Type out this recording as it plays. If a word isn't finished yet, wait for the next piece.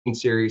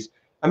series.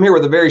 I'm here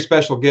with a very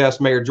special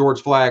guest, Mayor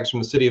George Flaggs from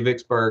the city of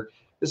Vicksburg.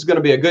 This is going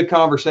to be a good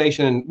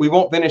conversation, and we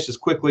won't finish as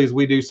quickly as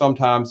we do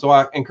sometimes. So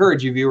I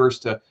encourage you viewers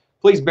to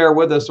please bear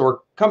with us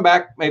or come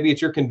back maybe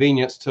at your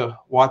convenience to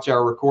watch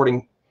our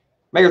recording.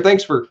 Mayor,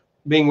 thanks for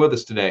being with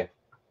us today.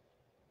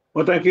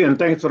 Well, thank you, and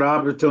thanks for the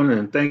opportunity,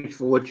 and thanks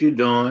for what you're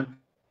doing,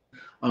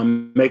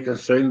 making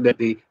certain that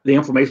the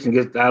information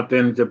gets out there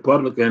into the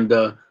public, and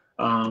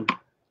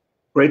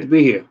great to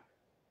be here.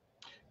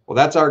 Well,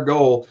 that's our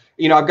goal.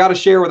 You know, I've got to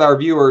share with our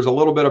viewers a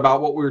little bit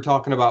about what we were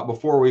talking about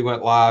before we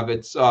went live.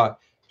 It's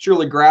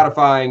surely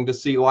gratifying to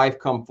see life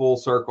come full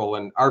circle,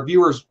 and our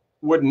viewers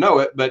wouldn't know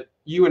it, but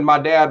you and my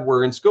dad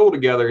were in school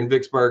together in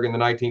Vicksburg in the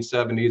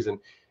 1970s, and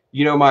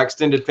you know my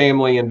extended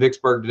family in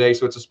Vicksburg today,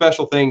 so it's a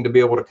special thing to be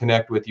able to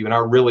connect with you, and I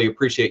really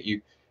appreciate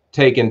you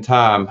taking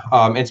time.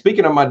 And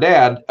speaking of my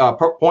dad,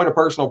 point of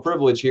personal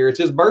privilege here, it's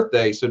his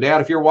birthday, so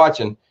Dad, if you're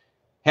watching,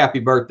 happy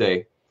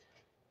birthday.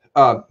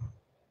 Now,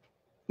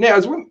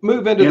 as we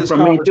move into this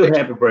conversation. And from me too,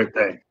 happy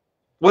birthday.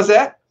 What's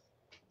that?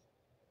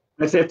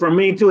 I said from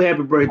me too,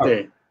 happy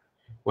birthday. Oh.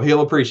 Well,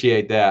 he'll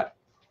appreciate that.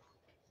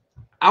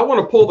 I want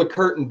to pull the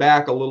curtain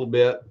back a little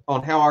bit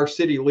on how our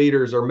city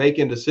leaders are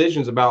making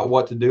decisions about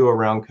what to do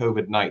around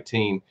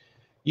COVID-19.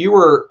 You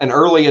were an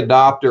early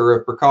adopter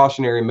of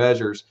precautionary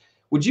measures.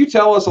 Would you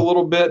tell us a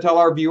little bit, tell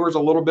our viewers a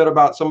little bit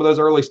about some of those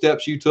early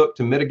steps you took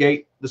to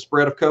mitigate the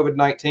spread of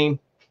COVID-19?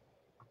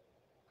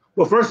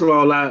 Well, first of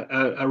all,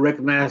 I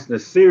recognize the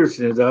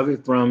seriousness of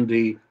it from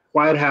the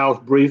White House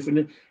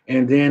briefing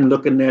and then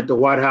looking at the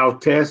White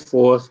House task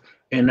force,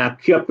 and I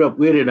kept up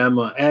with it. I'm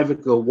an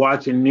advocate of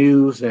watching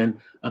news and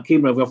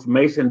keeping up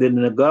information. Then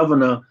the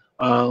governor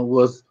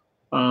was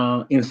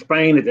in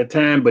Spain at the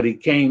time, but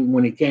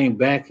when he came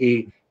back,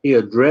 he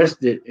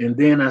addressed it. And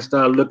then I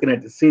started looking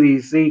at the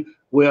CDC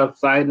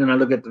website, and I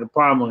looked at the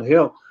Department of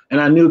Health, and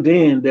I knew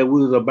then that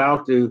we was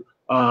about to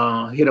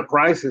hit a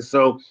crisis.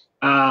 So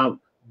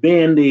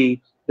being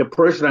the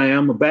person I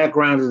am, my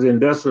background is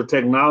industrial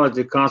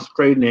technology,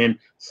 concentrating in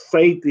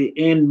safety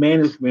and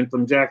management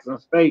from Jackson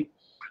State,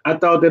 I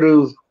thought that it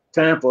was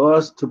time for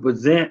us to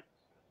present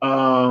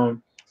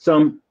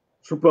some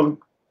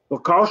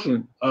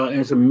precaution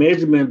and some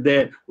measurement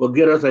that will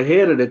get us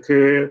ahead of the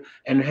curve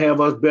and have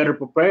us better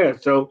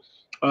prepared. So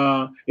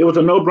it was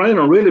a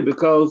no-brainer, really,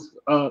 because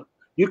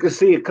you could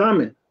see it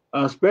coming,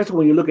 especially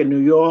when you look at New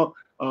York.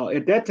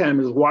 At that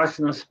time, it was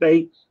Washington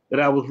State that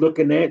I was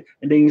looking at,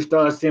 and then you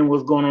start seeing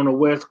what's going on the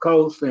West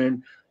Coast,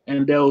 and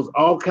there was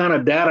all kind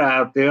of data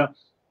out there.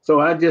 So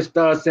I just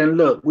started saying,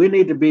 look, we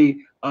need to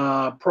be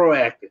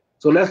proactive.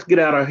 So let's get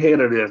out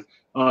ahead of this.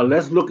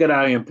 Let's look at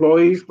our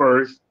employees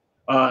first,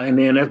 and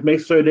then let's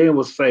make sure they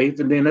were safe,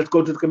 and then let's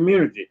go to the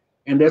community.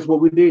 And that's what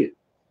we did.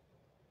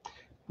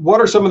 What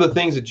are some of the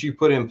things that you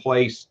put in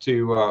place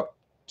to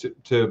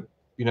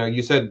you know,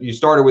 you said you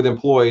started with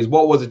employees.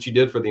 What was it you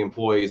did for the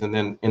employees and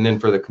then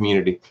for the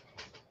community?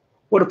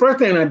 Well, the first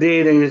thing I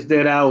did is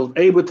that I was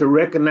able to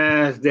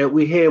recognize that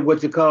we had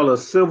what you call a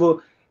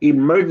civil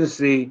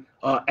emergency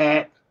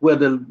act, where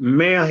the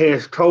mayor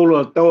has total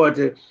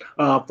authority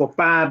for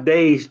 5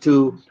 days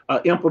to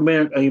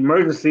implement an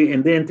emergency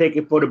and then take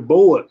it for the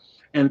board.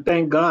 And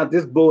thank God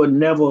this board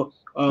never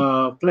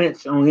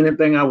flinched on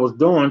anything I was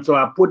doing. So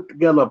I put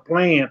together a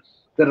plan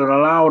that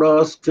allowed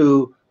us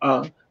to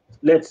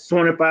let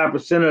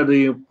 25% of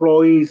the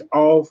employees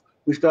off.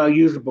 We started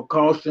using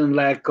precautions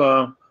like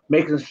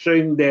making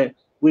sure that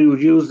we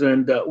was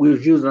using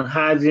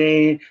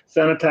hygiene,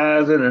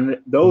 sanitizer, and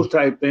those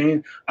type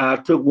things. I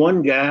took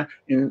one guy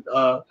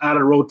out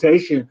of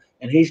rotation,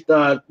 and he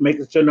started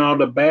making sure all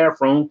the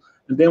bathroom,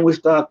 and then we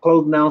started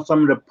closing down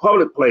some of the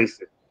public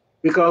places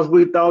because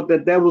we thought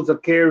that was a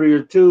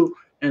carrier too.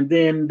 And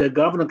then the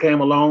governor came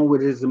along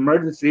with his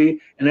emergency,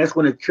 and that's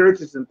when the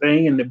churches and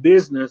things and the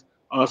business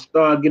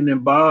started getting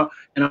involved.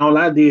 And all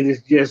I did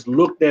is just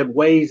looked at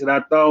ways that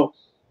I thought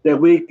that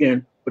we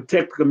can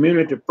protect the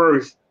community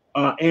first,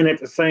 and at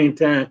the same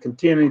time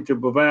continuing to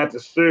provide the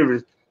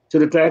service to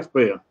the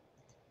taxpayer.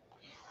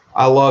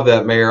 I love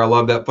that, Mayor. I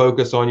love that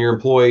focus on your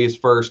employees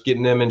first,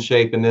 getting them in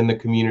shape, and then the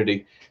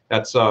community.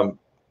 That's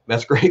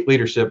great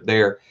leadership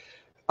there.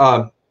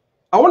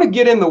 I want to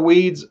get in the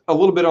weeds a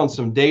little bit on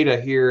some data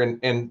here,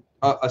 and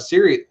a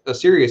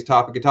serious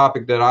topic, a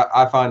topic that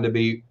I find to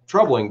be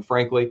troubling,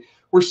 frankly.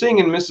 We're seeing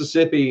in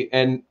Mississippi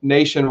and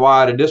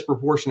nationwide a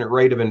disproportionate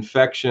rate of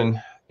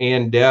infection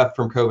and death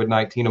from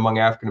COVID-19 among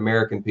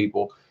African-American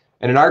people.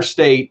 And in our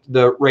state,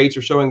 the rates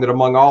are showing that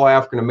among all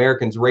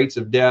African-Americans, rates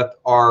of death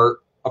are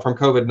from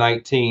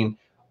COVID-19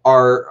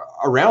 are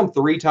around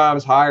 3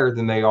 times higher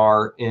than they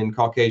are in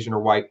Caucasian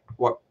or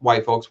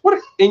white folks. What,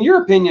 in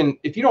your opinion,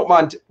 if you don't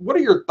mind, what are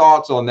your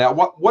thoughts on that?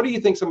 What do you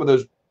think some of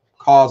those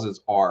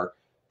causes are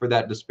for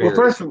that disparity?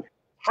 Well,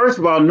 first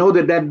of all, know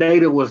that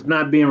data was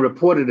not being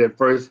reported at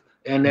first.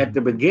 And at the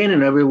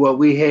beginning of it, what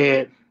we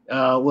had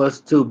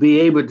was to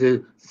be able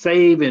to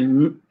save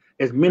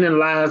as many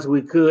lives as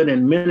we could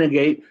and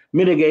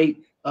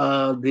mitigate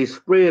the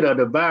spread of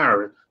the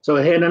virus. So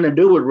it had nothing to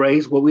do with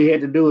race. What we had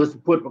to do is to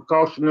put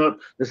precaution up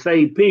to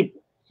save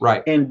people.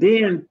 Right. And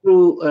then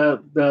through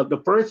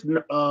the first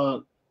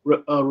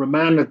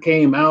reminder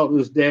came out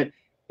was that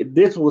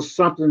this was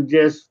something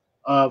just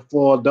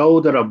for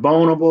those that are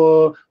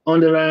vulnerable,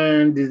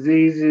 underlying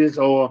diseases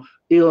or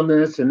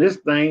illness and this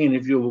thing. And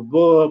if you're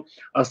above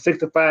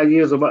 65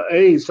 years of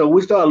age, so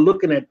we started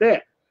looking at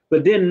that,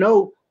 but didn't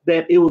know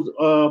that it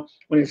was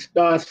when it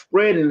started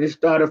spreading, it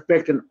started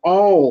affecting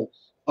all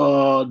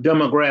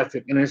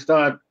demographic, and it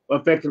started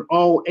affecting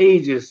all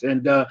ages.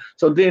 And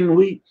so then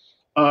we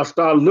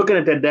started looking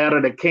at the data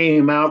that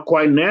came out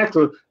quite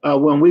natural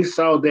when we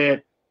saw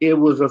that it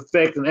was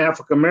affecting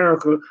African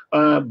America.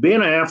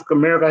 Being an African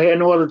American, I had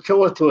no other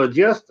choice to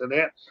adjust to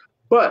that.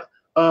 But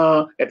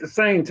at the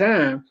same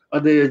time,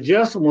 the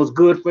adjustment was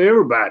good for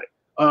everybody.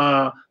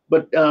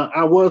 But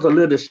I was a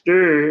little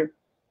stirred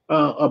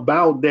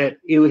about that.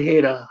 It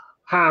had a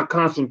higher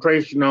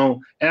concentration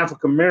on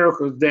African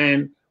Americans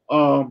than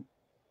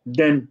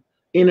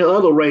any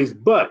other race.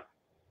 But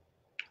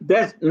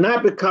that's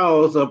not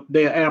because of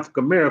their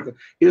African American.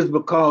 It's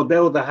because they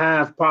were the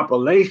highest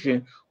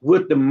population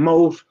with the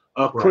most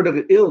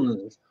critical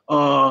illness.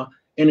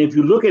 And if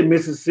you look at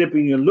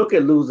Mississippi, you look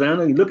at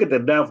Louisiana, you look at the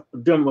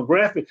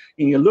demographic,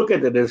 and you look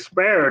at the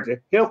disparity,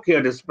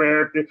 healthcare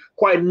disparity,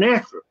 quite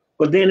natural.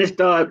 But then it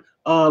started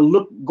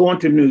going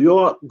to New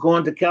York,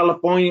 going to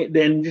California.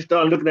 Then you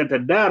start looking at the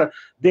data.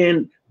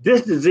 Then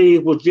this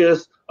disease was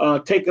just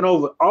taking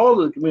over all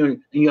of the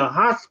community. And your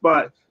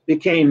hotspot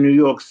became New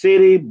York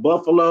City,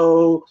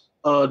 Buffalo,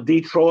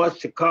 Detroit,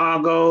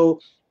 Chicago,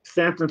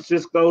 San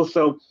Francisco.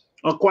 So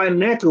quite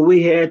natural,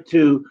 we had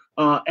to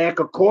act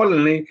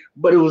accordingly,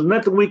 but it was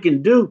nothing we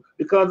can do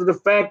because of the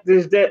fact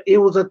is that it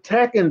was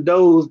attacking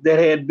those that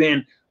had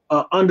been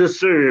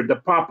underserved, the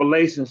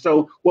population.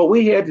 So what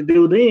we had to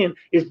do then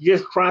is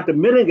just try to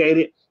mitigate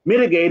it,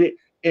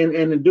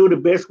 and do the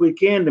best we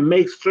can to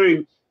make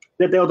sure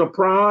that there was a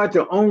priority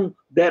on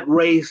that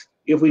race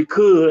if we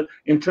could,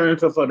 in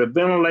terms of for the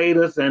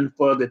ventilators and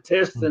for the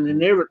testing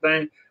and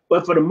everything.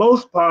 But for the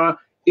most part,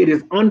 it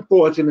is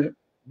unfortunate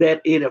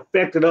that it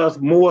affected us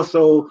more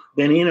so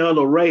than any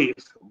other race.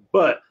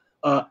 But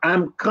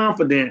I'm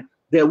confident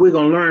that we're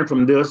going to learn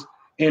from this.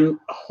 And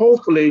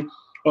hopefully,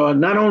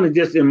 not only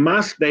just in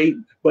my state,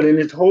 but in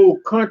this whole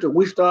country,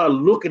 we start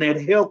looking at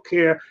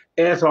healthcare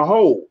as a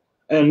whole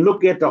and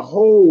look at the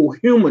whole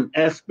human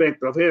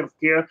aspect of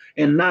healthcare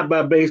and not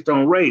based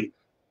on race.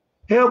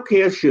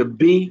 Healthcare should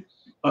be,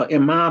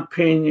 in my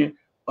opinion,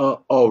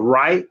 a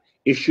right.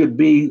 It should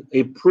be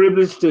a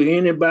privilege to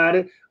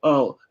anybody.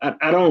 I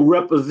don't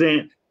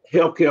represent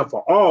healthcare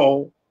for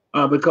all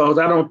because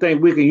I don't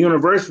think we can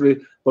universally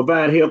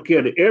provide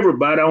healthcare to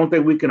everybody. I don't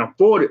think we can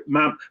afford it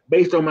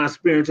based on my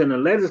experience in the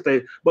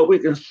legislature, but we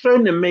can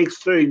certainly make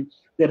certain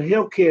that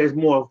healthcare is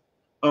more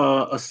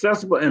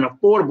accessible and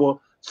affordable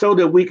so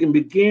that we can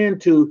begin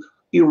to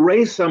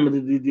erase some of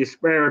the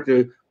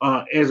disparity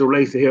as it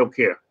relates to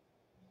healthcare.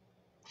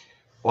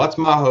 Well, that's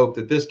my hope,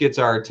 that this gets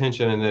our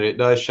attention and that it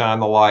does shine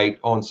the light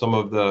on some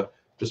of the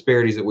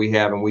disparities that we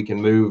have, and we can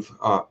move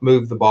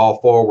the ball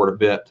forward a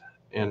bit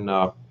in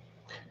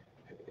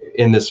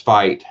this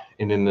fight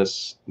and in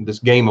this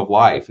game of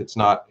life. It's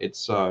not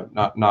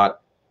that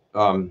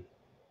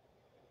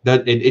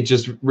it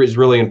just is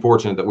really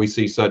unfortunate that we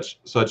see such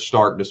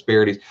stark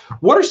disparities.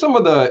 What are some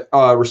of the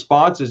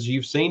responses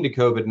you've seen to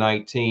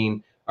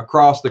COVID-19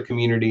 across the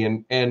community,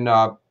 and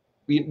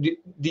do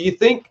you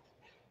think?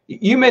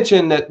 You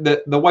mentioned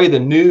that the way the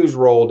news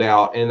rolled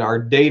out and our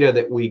data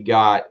that we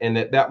got, and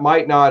that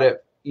might not have,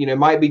 it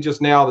might be just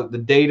now that the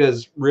data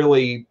is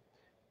really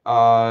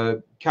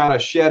kind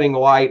of shedding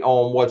light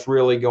on what's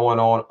really going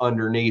on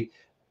underneath.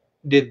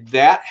 Did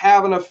that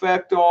have an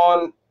effect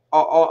on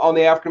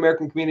the African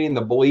American community and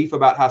the belief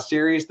about how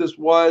serious this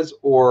was,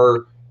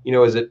 or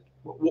is it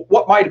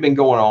what might have been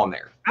going on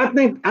there? I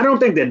don't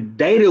think the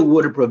data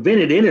would have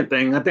prevented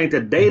anything. I think the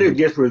data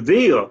just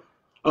revealed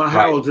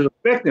how it's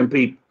affecting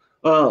people.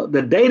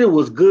 The data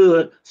was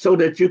good so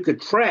that you could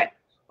track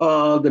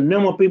the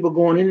number of people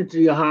going into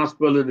your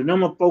hospital, the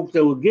number of folks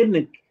that were getting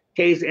the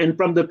case, and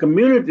from the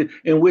community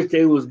in which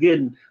they was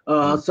getting.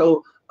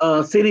 So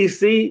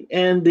CDC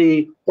and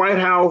the White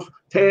House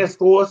task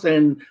force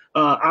and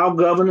our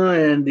governor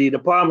and the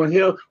Department of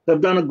Health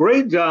have done a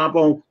great job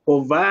on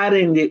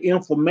providing the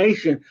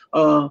information.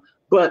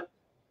 But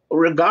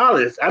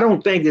regardless, I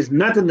don't think it's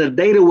nothing the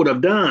data would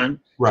have done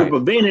to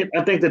prevent it.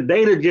 I think the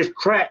data just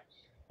tracked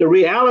the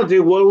reality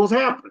of what was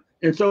happening.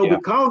 And so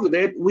because of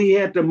that, we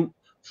had to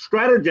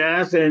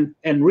strategize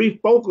and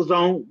refocus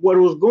on what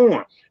was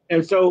going.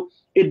 And so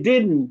it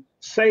didn't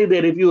say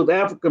that if you was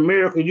African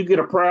American, you get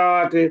a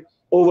priority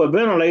over a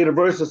ventilator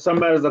versus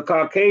somebody that's a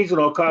Caucasian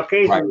or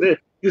Caucasian. Right.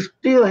 You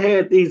still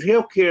had these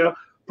healthcare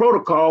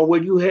protocol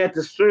where you had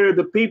to serve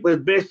the people as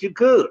best you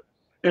could.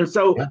 And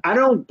so I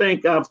don't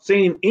think I've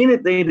seen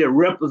anything that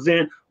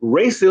represent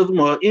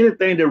racism or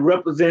anything that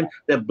represent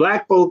that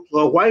black folks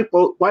or black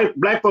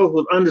folks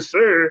was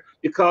underserved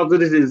because of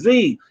the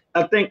disease.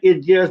 I think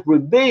it just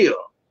revealed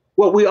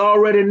what we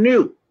already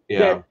knew,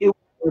 that it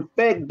would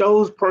affect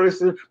those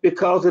persons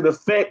because it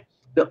affects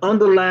the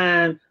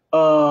underlying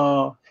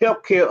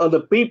health care of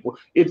the people.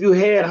 If you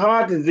had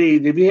heart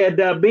disease, if you had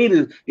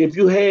diabetes, if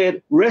you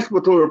had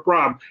respiratory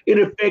problems, it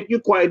affected you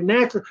quite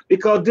naturally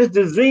because this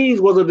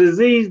disease was a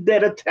disease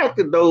that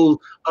attacked those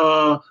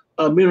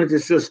immunity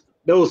system,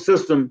 those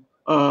systems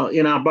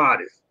in our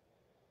bodies.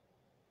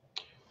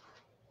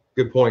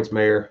 Good points,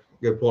 Mayor.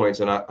 Good points,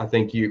 and I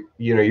think you're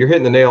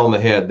hitting the nail on the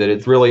head that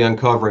it's really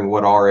uncovering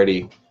what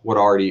already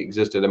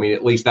existed. I mean,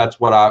 at least that's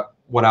what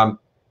I'm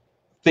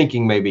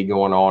thinking may be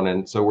going on,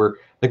 and so I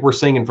think we're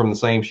singing from the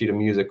same sheet of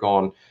music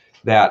on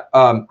that.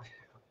 And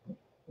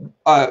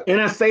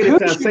I say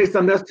this, I say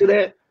something else to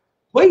that.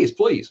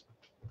 Please.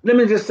 Let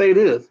me just say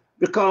this,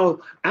 because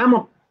I'm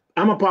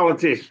a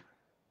politician.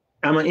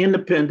 I'm an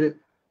independent.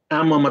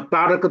 I'm a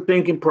methodical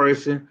thinking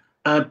person.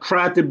 I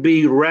try to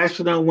be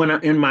rational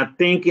in my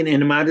thinking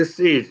and in my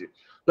decision.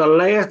 The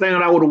last thing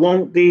that I would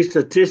want these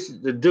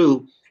statistics to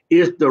do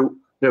is to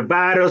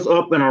divide us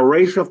up in a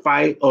racial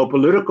fight or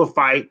political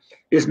fight.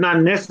 It's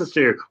not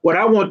necessary. What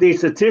I want these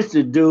statistics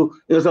to do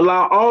is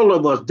allow all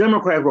of us,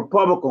 Democrat,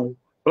 Republican,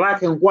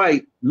 black and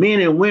white,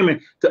 men and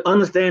women, to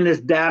understand this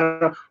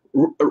data,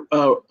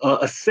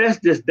 assess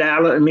this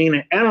data,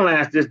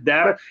 analyze this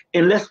data,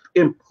 and let's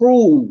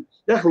improve.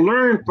 Let's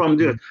learn from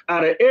this.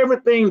 Out of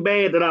everything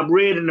bad that I've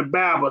read in the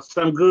Bible,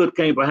 some good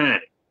came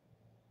behind it.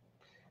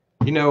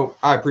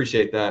 I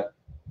appreciate that.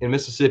 In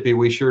Mississippi,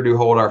 we sure do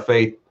hold our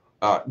faith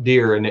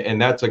dear, and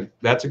that's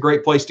a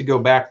great place to go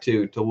back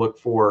to look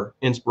for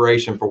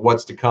inspiration for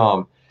what's to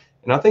come.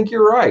 And I think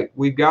you're right.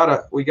 We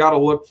gotta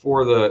look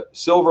for the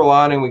silver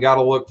lining. We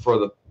gotta look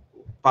for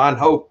find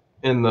hope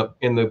in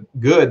the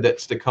good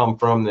that's to come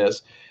from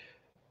this.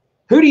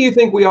 Who do you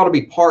think we ought to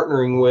be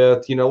partnering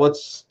with?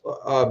 Let's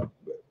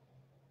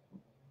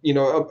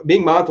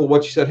being mindful of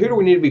what you said. Who do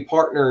we need to be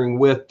partnering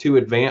with to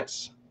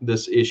advance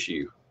this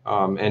issue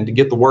and to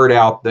get the word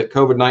out that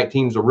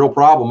COVID-19 is a real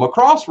problem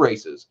across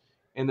races,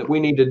 and that we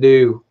need to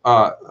do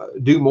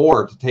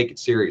more to take it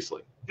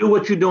seriously? Do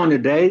what you're doing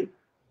today.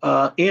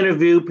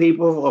 Interview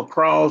people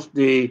across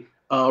the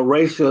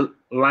racial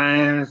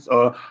lines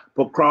or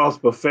across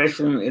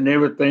profession and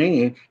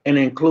everything, and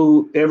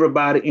include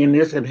everybody in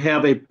this and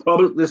have a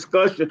public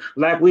discussion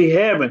like we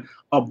having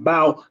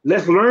about,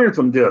 let's learn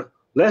from this.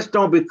 Let's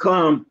don't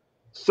become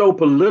so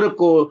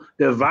political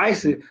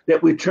divisive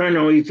that we turn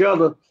on each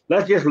other.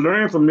 Let's just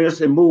learn from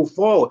this and move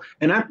forward.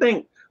 And I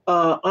think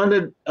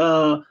under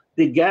the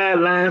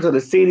guidelines of the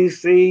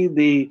CDC,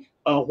 the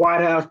White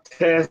House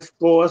task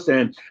force,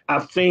 and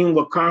I've seen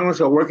what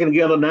Congress are working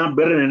together now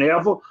better than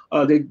ever.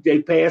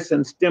 They passed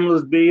some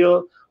stimulus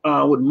bill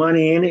with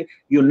money in it,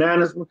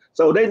 unanimously.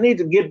 So they need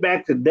to get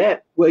back to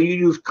that, where you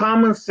use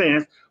common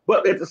sense,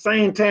 but at the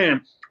same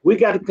time, we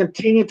got to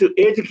continue to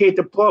educate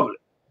the public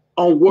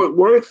on what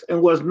works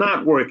and what's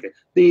not working.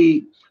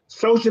 The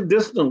social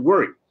distance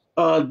work,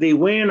 the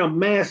wearing of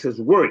masks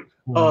work.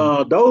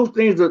 Those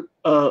things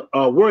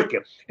are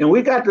working, and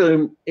we got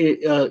to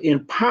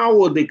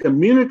empower the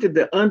community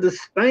to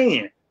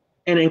understand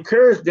and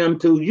encourage them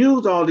to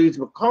use all these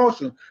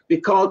precautions,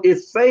 because it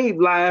saves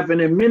lives and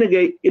it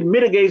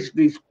mitigates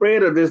the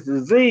spread of this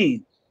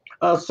disease,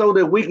 so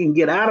that we can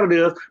get out of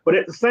this. But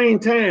at the same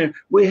time,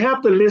 we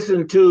have to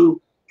listen to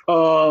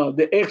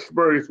the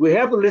experts. We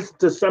have to listen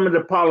to some of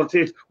the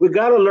politicians. We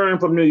got to learn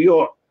from New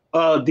York,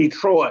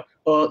 Detroit,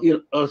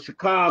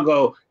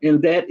 Chicago,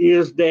 and that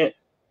is that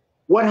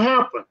what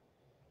happened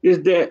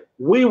is that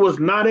we was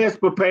not as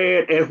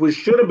prepared as we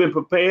should have been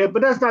prepared,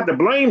 but that's not to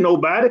blame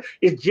nobody.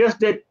 It's just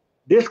that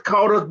this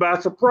caught us by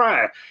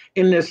surprise.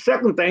 And the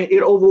second thing,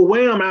 it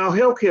overwhelmed our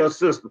healthcare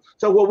system.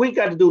 So what we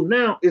got to do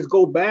now is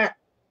go back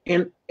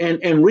and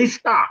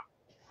restock,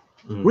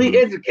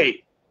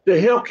 re-educate the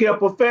healthcare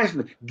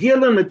professionals,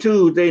 give them the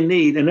tools they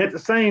need. And at the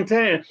same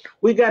time,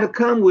 we got to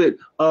come with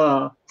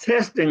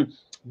testing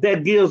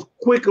that gives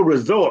quicker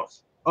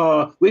results.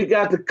 We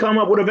got to come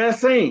up with a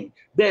vaccine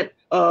that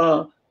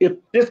if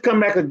this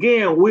come back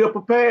again, we are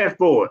prepared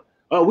for it.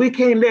 We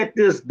can't let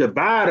this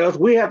divide us.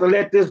 We have to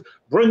let this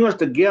bring us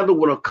together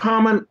with a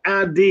common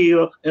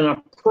idea and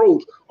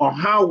approach on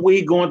how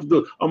we going to do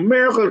it.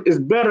 America is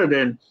better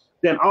than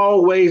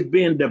always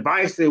being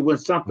divisive when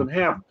something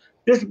happens.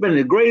 This has been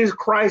the greatest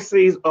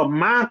crisis of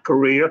my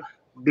career,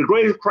 the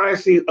greatest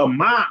crisis of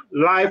my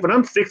life, and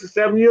I'm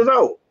 67 years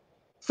old.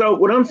 So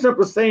what I'm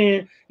simply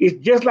saying is,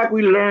 just like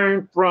we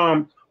learned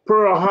from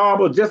Pearl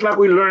Harbor, just like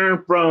we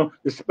learned from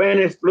the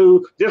Spanish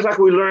flu, just like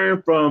we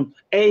learned from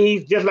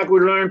AIDS, just like we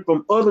learned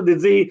from other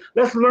disease,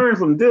 let's learn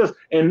from this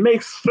and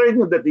make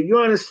certain that the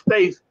United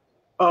States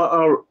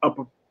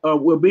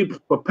will be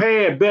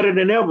prepared better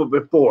than ever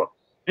before.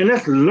 And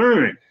let's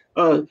learn.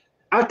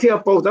 I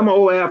tell folks, I'm an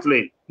old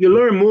athlete. You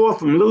learn more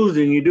from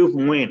losing than you do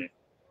from winning.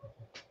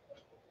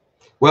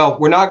 Well,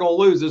 we're not going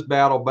to lose this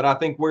battle, but I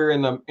think we're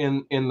in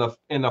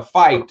the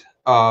fight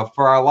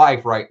for our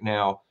life right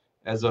now.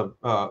 As a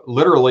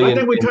literally, I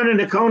think we're turning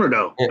the corner,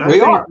 though.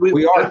 We are.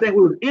 I think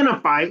we're in a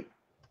fight,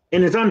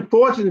 and it's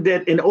unfortunate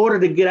that in order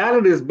to get out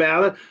of this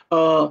battle,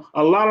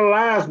 a lot of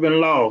lives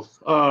been lost.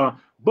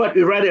 But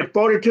you're right at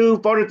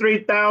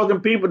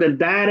 43,000 people that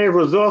died as a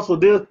result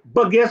of this.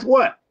 But guess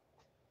what?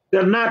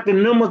 They're not the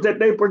numbers that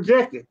they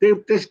projected.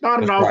 They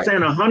started That's off right.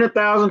 saying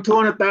 100,000,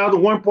 200,000,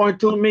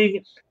 1.2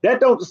 million. That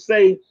don't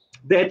say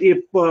that if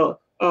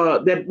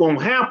that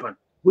won't happen.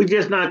 We're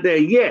just not there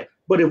yet.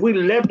 But if we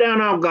let down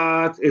our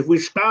guards, if we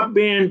stop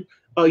being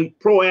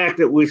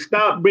proactive, we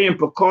stop being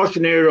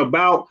precautionary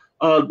about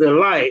the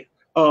life,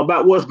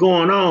 about what's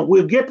going on,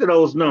 we'll get to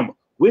those numbers.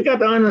 We got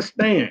to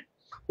understand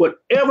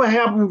whatever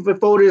happened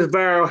before this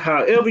virus,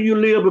 however you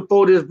live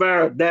before this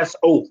virus, that's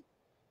over.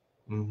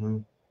 Mm-hmm.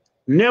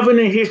 Never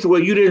in history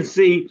where you didn't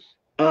see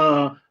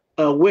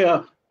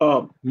where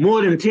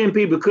more than 10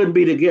 people couldn't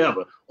be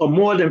together or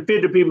more than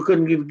 50 people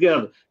couldn't get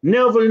together.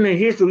 Never in the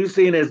history we've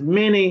seen as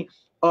many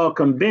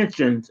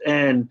conventions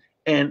and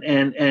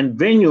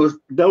venues,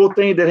 those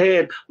things that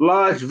had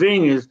large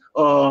venues,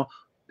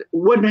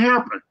 wouldn't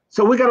happen.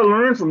 So we got to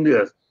learn from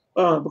this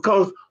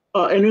because,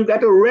 and we've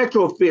got to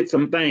retrofit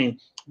some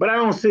things. But I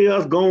don't see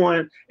us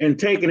going and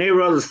taking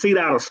every other seat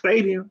out of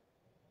stadium.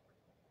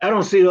 I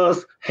don't see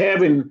us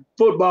having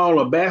football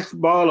or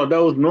basketball or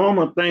those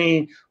normal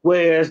things,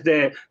 whereas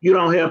that you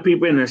don't have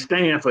people in the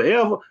stand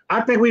forever. I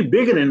think we're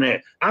bigger than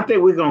that. I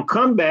think we're going to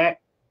come back,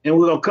 and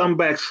we're going to come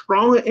back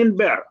stronger and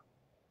better.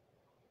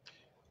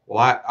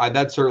 Well, I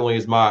that certainly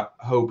is my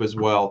hope as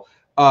well.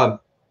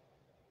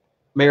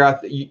 Mayor,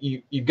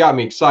 you've got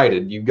me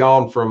excited. You've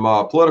gone from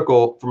a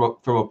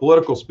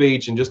political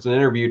speech and just an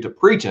interview to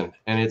preaching,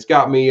 and it's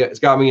got me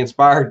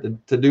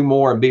inspired to do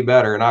more and be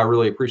better. And I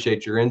really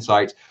appreciate your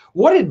insights.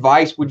 What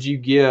advice would you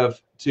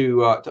give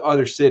to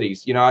other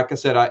cities? You know, like I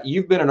said,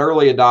 you've been an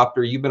early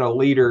adopter. You've been a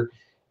leader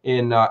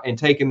in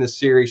taking this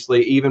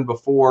seriously, even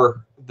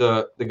before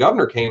the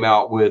governor came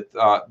out with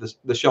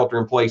the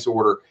shelter-in-place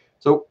order.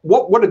 So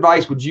what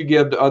advice would you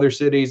give to other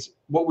cities?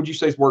 What would you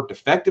say has worked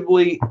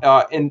effectively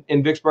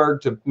in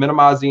Vicksburg to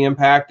minimize the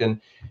impact? And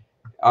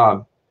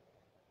I'd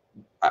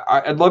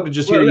love to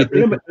just hear you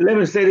think. Let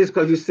me say this,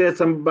 because you said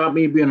something about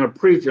me being a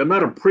preacher. I'm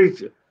not a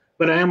preacher,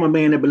 but I am a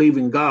man that believes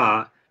in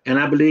God. And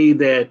I believe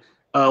that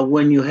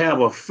when you have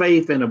a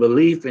faith and a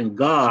belief in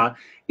God,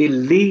 it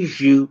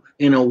leads you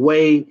in a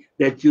way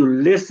that you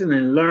listen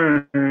and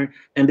learn,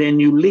 and then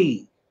you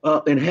lead.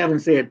 And having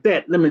said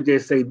that, let me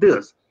just say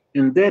this.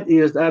 And that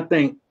is, I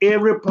think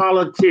every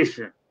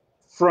politician,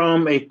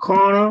 from a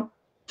coroner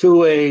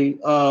to a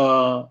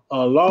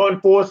law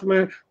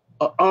enforcement,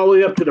 all the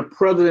way up to the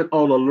president,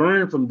 ought to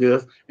learn from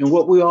this. And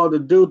what we ought to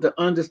do to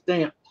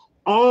understand,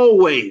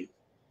 always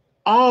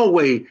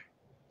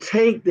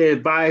take the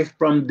advice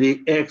from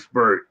the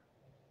expert.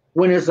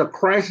 When it's a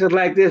crisis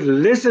like this,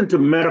 listen to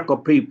medical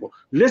people.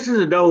 Listen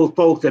to those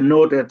folks that know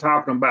what they're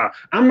talking about.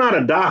 I'm not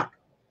a doctor,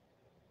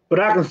 but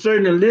I can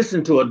certainly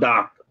listen to a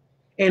doctor.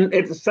 And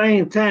at the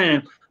same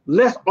time,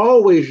 let's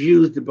always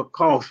use the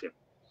precaution.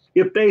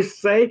 If they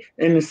say,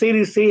 and the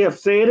CDC have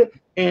said it,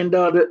 and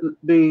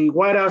the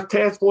White House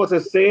Task Force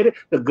has said it,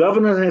 the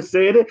governor has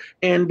said it,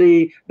 and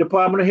the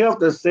Department of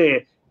Health has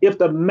said, if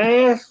the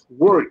masks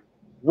work,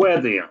 wear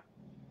them.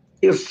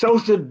 If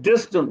social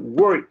distance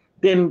work,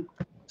 then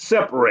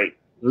separate.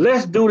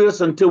 Let's do this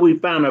until we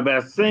find a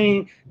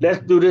vaccine. Let's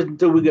do this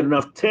until we get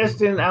enough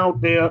testing out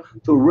there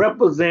to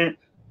represent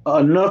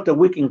enough that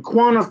we can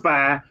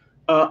quantify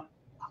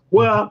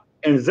well,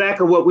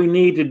 exactly what we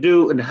need to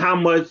do and how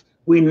much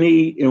we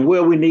need and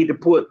where we need to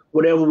put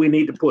whatever we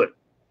need to put.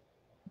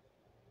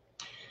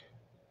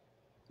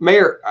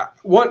 Mayor,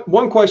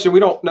 one question, we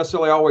don't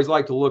necessarily always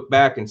like to look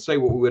back and say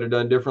what we would have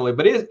done differently,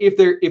 but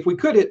if we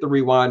could hit the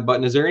rewind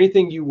button, is there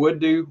anything you would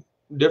do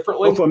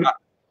differently? Well, for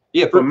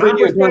you in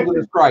terms of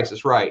this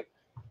crisis, right?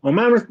 On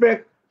my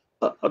respect,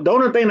 the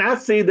only thing I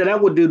see that I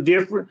would do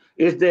different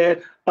is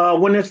that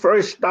when this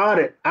first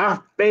started, I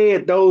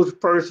fed those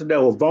persons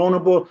that were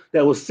vulnerable,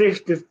 that were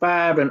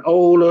 65 and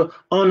older,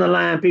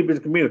 underlying people in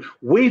the community.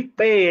 We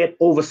fed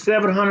over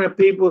 700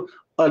 people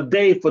a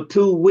day for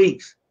 2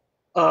 weeks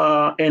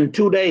and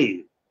 2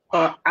 days.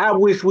 I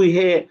wish we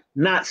had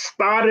not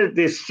started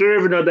this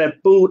serving of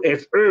that food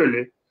as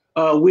early.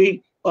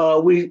 We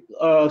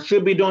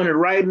should be doing it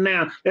right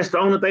now. That's the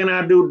only thing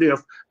I do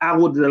different. I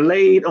would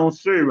delayed on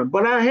serving,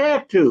 but I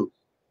had to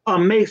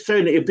make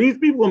certain that if these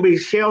people gonna be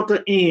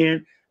sheltered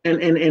in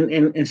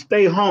and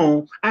stay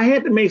home, I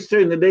had to make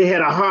certain that they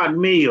had a hot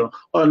meal,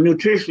 a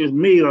nutritious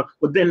meal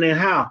within their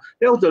house.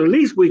 That was the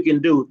least we can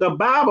do. The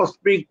Bible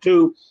speaks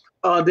to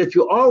that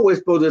you're always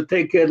supposed to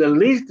take care of the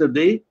least of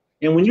thee,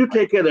 and when you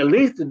take care of the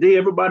least of thee,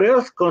 everybody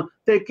else can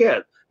take care of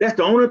it. That's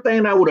the only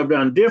thing I would have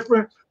done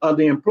different.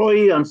 The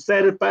employee, I'm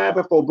satisfied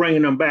before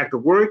bringing them back to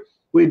work.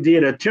 We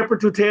did a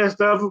temperature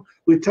test of them.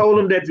 We told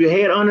them that if you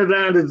had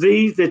underlying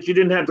disease, that you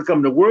didn't have to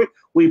come to work.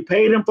 We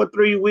paid them for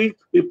 3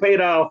 weeks. We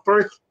paid our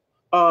first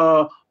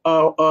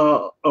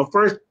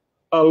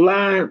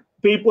line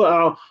people,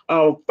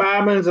 our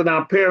firemen and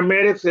our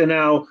paramedics and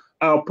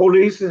our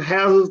police and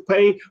hazards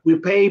pay. We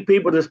paid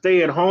people to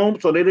stay at home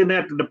so they didn't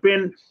have to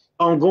depend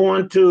on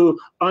going to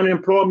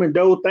unemployment,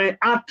 those things.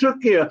 I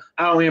took care of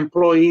our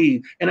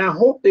employees, and I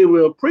hope they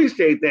will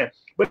appreciate that.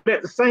 But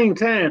at the same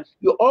time,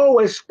 you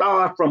always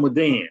start from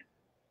within.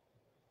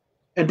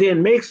 and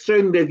then make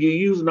certain that you're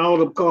using all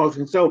the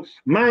precautions. So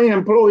my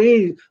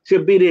employees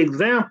should be the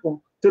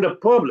example to the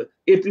public.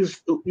 If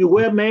you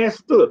wear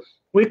masks, good.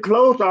 We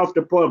close off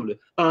the public.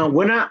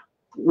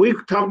 We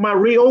talk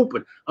about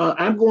reopen.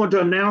 I'm going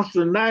to announce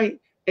tonight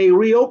a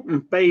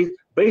reopen phase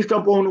based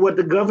upon what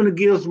the governor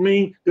gives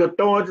me the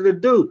authority to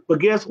do. But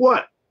guess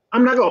what?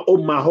 I'm not going to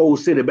open my whole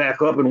city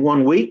back up in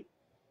 1 week.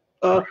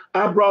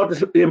 I brought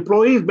the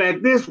employees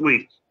back this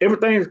week.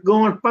 Everything's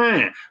going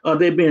fine.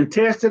 They've been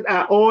tested.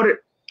 I ordered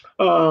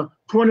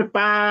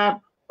 25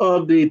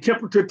 of the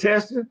temperature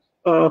testing.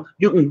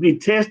 You can be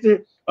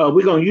tested.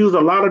 We're going to use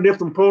a lot of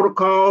different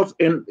protocols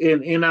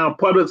in our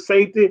public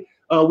safety.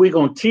 We're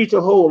going to teach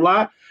a whole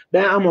lot.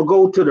 Now I'm going to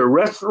go to the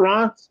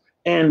restaurants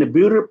and the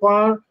beauty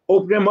parlor,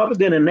 open them up, and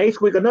then the next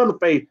week another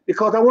phase,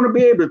 because I want to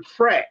be able to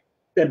track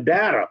the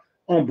data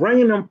on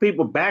bringing them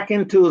people back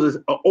into this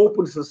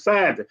open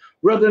society.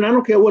 Rather than, I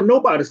don't care what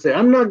nobody says.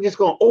 I'm not just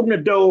going to open the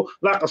door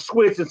like a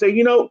switch and say,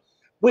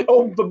 we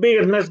open for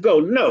business, let's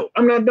go. No,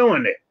 I'm not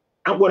doing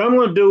that. What I'm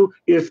going to do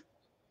is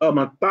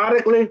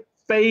methodically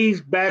phase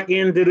back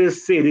into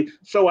this city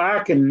so I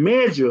can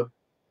measure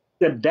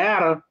the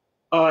data.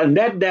 And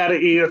that data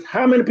is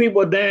how many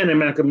people are dying in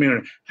my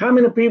community, how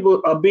many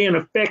people are being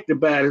affected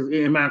by this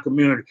in my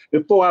community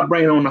before I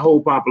bring on the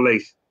whole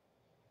population.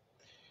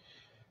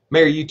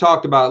 Mayor, you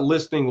talked about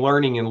listening,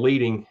 learning, and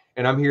leading,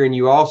 and I'm hearing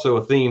you also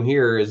a theme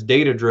here is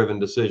data-driven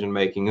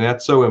decision-making, and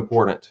that's so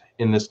important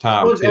in this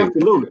time, too.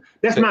 Absolutely.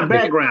 That's my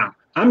background.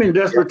 I'm in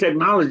industrial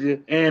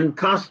technology and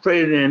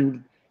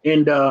concentrated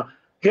in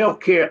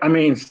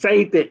healthcare,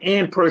 safety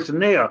and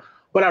personnel,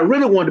 but I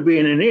really want to be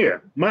an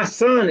engineer. My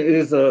son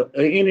is an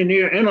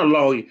engineer and a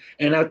lawyer,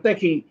 and I think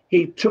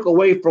he took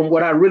away from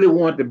what I really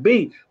wanted to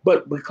be,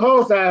 but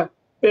because I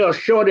fell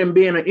short in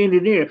being an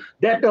engineer,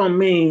 that don't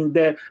mean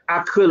that I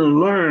couldn't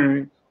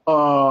learn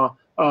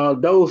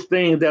those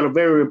things that are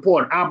very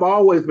important. I've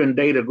always been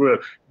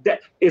data-driven.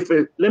 Let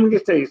me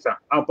just tell you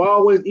something. I've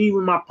always,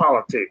 even my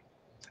politics,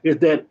 is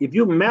that if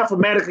you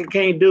mathematically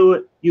can't do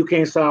it, you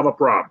can't solve a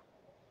problem.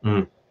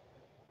 Mm.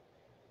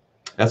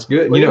 That's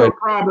good. Well, every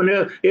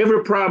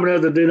problem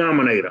has a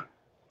denominator.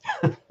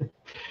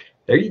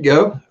 There you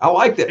go. I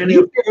like that.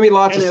 You've given me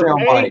lots of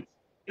sound bites.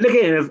 Look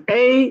at it. If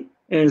A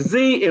and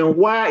Z and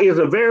Y is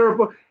a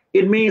variable,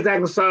 it means I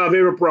can solve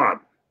every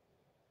problem.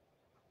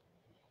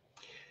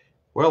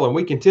 Well, and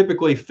we can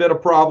typically fit a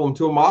problem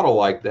to a model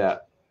like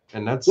that.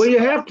 And that's... Well, you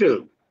have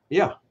to.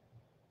 Yeah.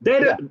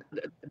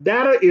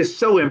 Data is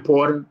so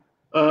important.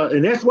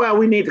 And that's why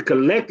we need to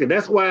collect it.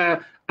 That's why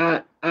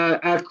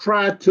I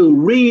try to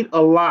read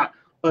a lot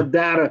of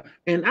data.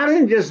 And I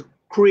didn't just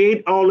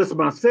create all this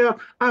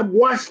myself. I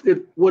watched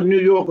what New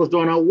York was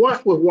doing. I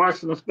watched what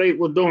Washington State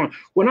was doing.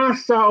 When I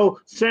saw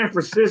San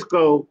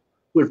Francisco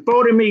with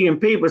 40 million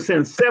people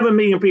send 7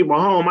 million people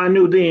home, I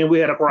knew then we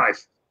had a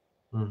crisis.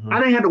 Mm-hmm. I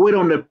didn't have to wait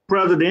on the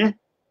president.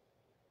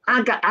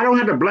 I don't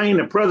have to blame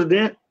the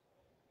president.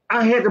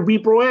 I had to be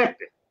proactive.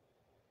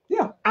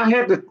 Yeah. I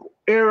had to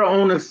err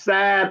on the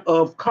side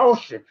of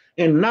caution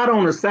and not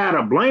on the side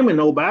of blaming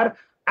nobody.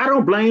 I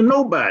don't blame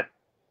nobody.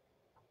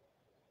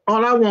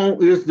 All I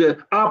want is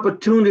the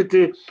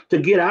opportunity to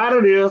get out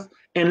of this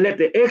and let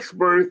the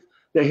experts,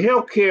 the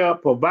healthcare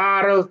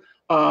providers,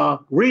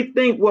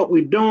 rethink what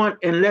we're doing,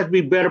 and let's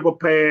be better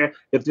prepared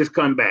if this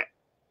comes back.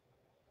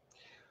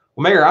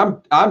 Well,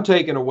 Mayor, I'm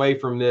taking away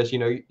from this.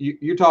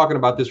 You're talking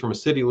about this from a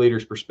city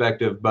leader's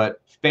perspective,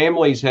 but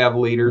families have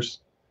leaders,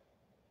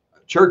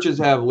 churches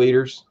have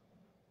leaders,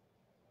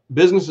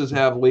 businesses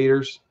have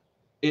leaders.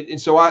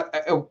 And so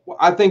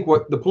I think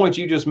what the point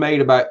you just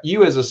made about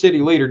you as a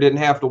city leader didn't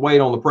have to wait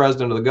on the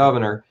president or the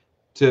governor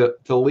to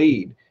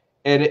lead.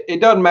 And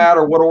it doesn't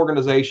matter what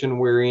organization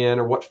we're in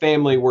or what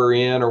family we're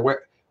in or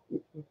where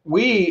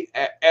we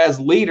as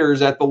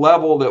leaders at the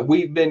level that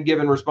we've been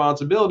given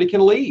responsibility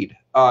can lead,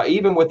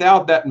 even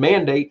without that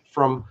mandate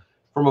from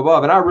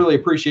above. And I really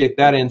appreciate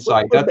that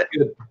insight. That's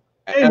good.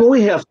 Hey,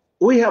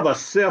 we have a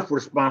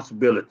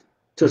self-responsibility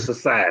to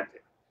society.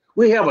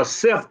 We have a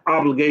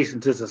self-obligation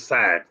to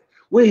society.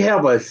 We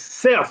have a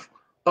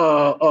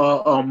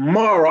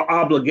moral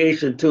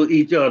obligation to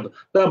each other.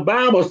 The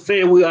Bible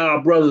says we are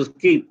our brother's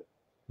keeper.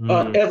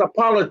 As a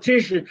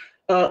politician,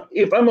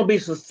 if I'm going to be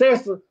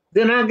successful,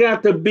 then I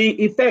got to be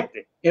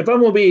effective. If I'm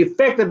going to be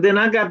effective, then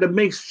I got to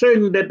make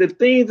certain that the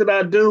things that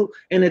I do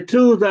and the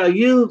tools I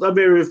use are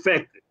very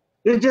effective.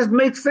 It just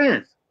makes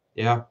sense.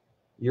 Yeah,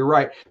 you're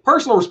right.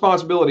 Personal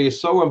responsibility is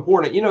so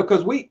important,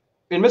 because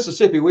in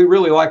Mississippi, we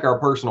really like our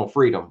personal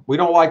freedom. We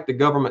don't like the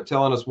government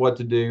telling us what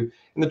to do.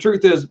 And the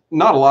truth is,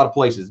 not a lot of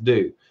places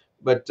do.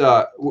 But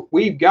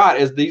we've got,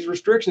 as these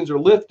restrictions are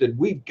lifted,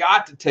 we've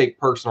got to take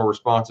personal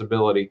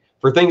responsibility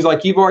for things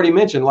like you've already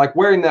mentioned, like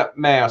wearing that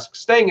mask,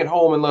 staying at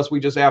home unless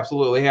we just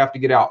absolutely have to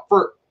get out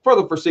for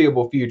the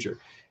foreseeable future.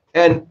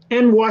 And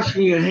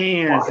washing your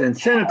hands and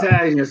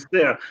sanitizing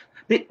yourself.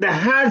 The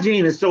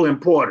hygiene is so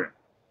important.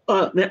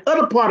 The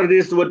other part of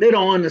this, what they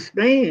don't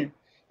understand,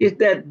 is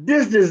that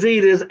this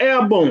disease is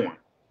airborne.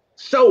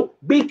 So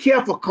be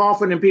careful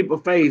coughing in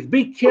people's face.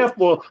 Be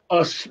careful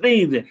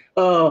sneezing.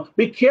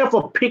 Be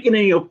careful picking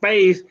in your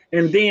face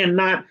and then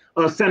not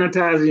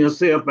sanitizing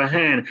yourself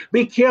behind it.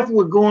 Be careful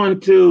with going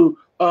to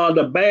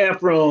the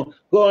bathroom,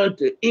 going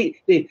to eat.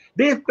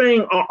 This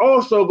thing are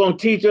also going to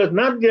teach us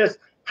not just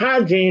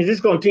hygiene.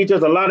 It's going to teach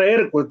us a lot of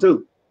etiquette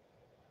too.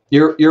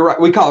 You're right.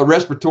 We call it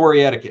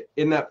respiratory etiquette.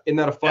 Isn't that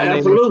a fun name?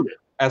 Absolutely.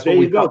 That's what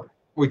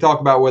we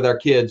talk about with our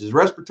kids is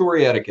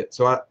respiratory etiquette.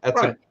 So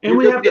that's right.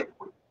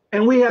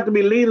 And we have to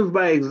be leaders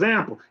by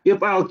example.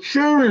 If our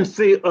children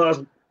see us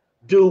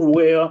do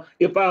well,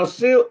 if our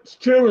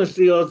children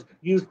see us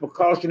use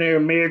precautionary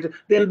measures,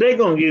 then they're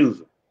going to use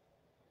them.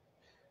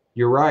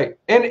 You're right.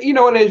 And,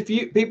 and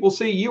if people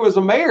see you as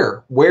a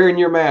mayor wearing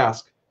your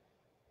mask,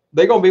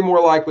 they're going to be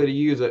more likely to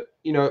use it,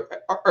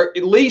 or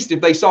at least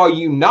if they saw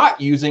you not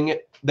using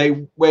it,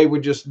 they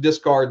would just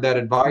discard that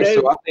advice.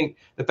 So I think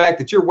the fact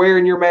that you're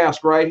wearing your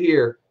mask right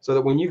here so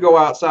that when you go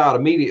outside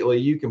immediately,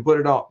 you can put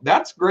it on.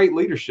 That's great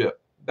leadership.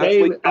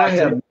 David,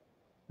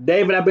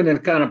 I've been the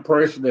kind of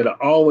person that I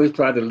always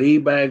try to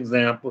lead by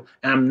example.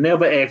 I've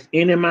never asked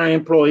any of my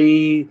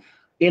employees,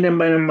 any of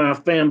my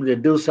family to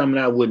do something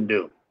I wouldn't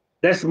do.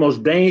 That's the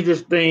most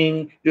dangerous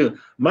thing.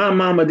 My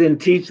mama didn't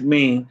teach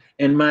me,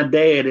 and my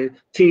dad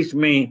teach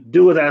me,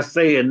 do as I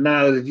say and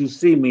not as you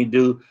see me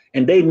do.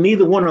 And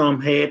neither one of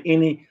them had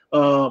any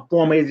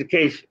form of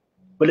education,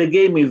 but they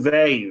gave me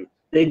value.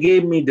 They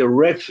gave me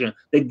direction.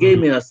 They gave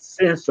me a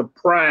sense of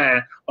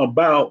pride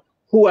about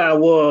who I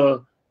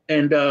was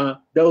and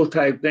those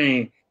type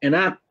things. And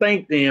I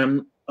thank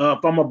them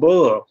from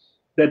above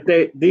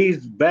that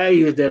these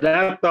values that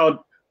I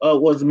thought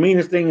was the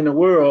meanest thing in the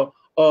world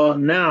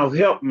now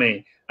help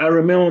me. I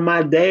remember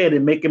my daddy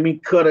making me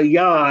cut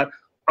a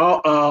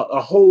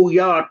whole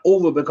yard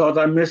over because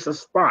I missed a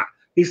spot.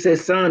 He said,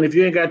 son, if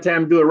you ain't got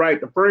time to do it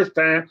right the first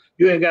time,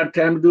 you ain't got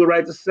time to do it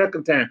right the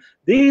second time.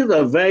 These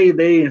are values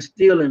they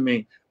instill in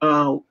me.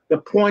 The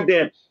point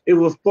that it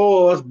was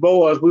 4 us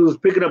boys, we was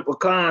picking up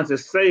pecans to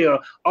sell.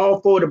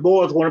 All 4 of the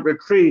boys went up the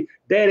tree.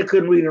 Daddy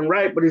couldn't read and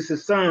write, but he said,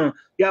 son,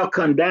 y'all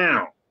come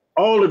down.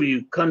 All of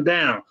you come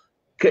down.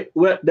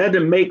 Well, that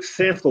didn't make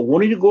sense. For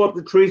one of you go up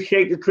the tree,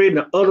 shake the tree, and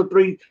the other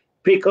 3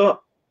 pick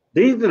up.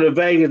 These are the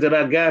values that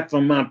I got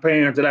from my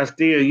parents that I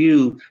still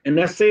use. And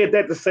I said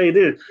that to say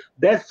this.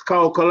 That's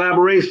called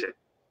collaboration.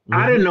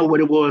 I didn't know what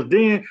it was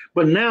then,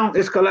 but now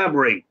it's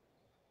collaborate.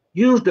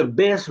 Use the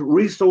best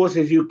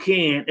resources you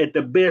can at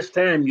the best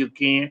time you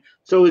can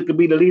so it could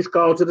be the least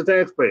cost to the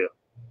taxpayer.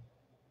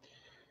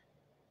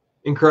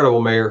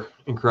 Incredible, Mayor.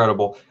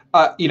 Incredible.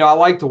 I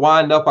like to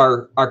wind up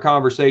our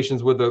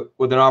conversations with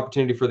an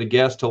opportunity for the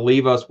guests to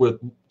leave us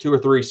with 2 or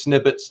 3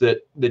 snippets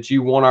that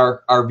you want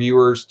our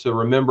viewers to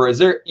remember.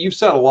 You've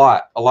said a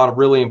lot of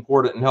really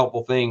important and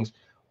helpful things.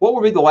 What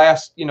would be the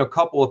last,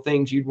 couple of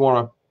things you'd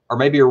want to, or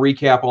maybe a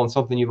recap on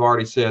something you've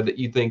already said that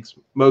you think's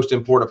most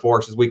important for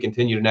us as we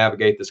continue to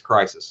navigate this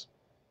crisis?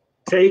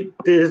 Take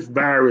this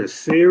virus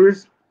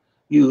serious.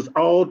 Use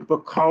all the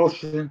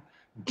precautions.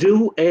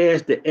 Do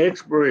as the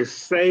experts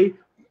say.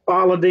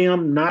 Follow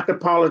them, not the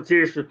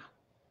politicians.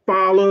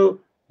 Follow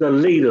the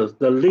leaders.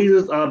 The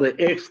leaders are the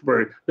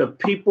experts, the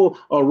people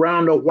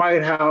around the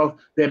White House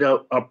that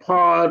are a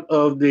part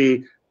of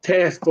the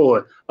task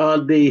force,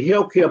 the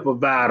healthcare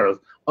providers,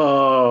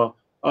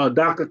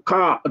 Dr.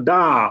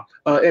 Dahl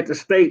at the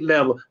state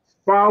level.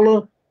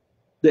 Follow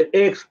the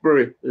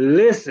expert.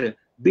 Listen,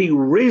 be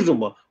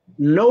reasonable.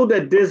 Know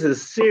that this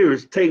is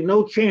serious. Take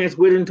no chance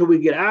with it until we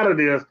get out of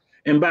this.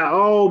 And by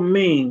all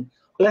means,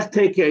 let's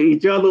take care of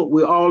each other.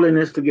 We're all in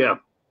this together.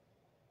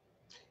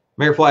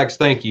 Mayor Flaggs,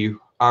 thank you.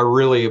 I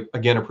really,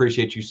 again,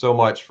 appreciate you so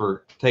much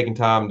for taking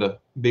time to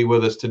be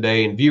with us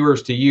today. And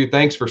viewers, to you,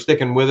 thanks for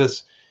sticking with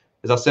us.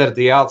 As I said at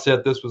the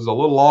outset, this was a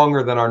little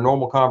longer than our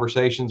normal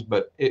conversations,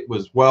 but it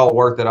was well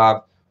worth it.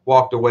 I've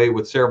walked away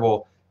with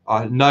several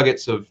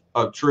nuggets of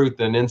truth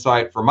and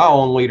insight for my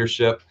own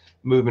leadership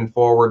moving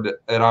forward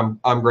that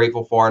I'm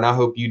grateful for, and I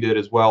hope you did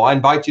as well. I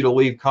invite you to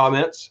leave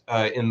comments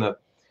in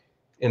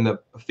the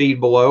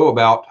feed below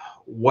about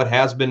what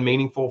has been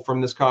meaningful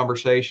from this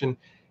conversation,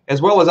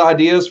 as well as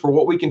ideas for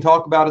what we can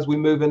talk about as we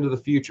move into the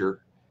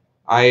future.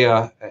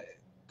 I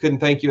couldn't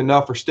thank you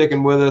enough for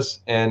sticking with us.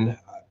 And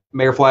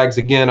Mayor Flaggs,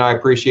 again, I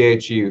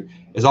appreciate you.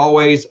 As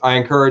always, I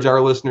encourage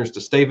our listeners to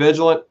stay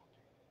vigilant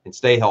and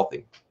stay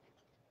healthy.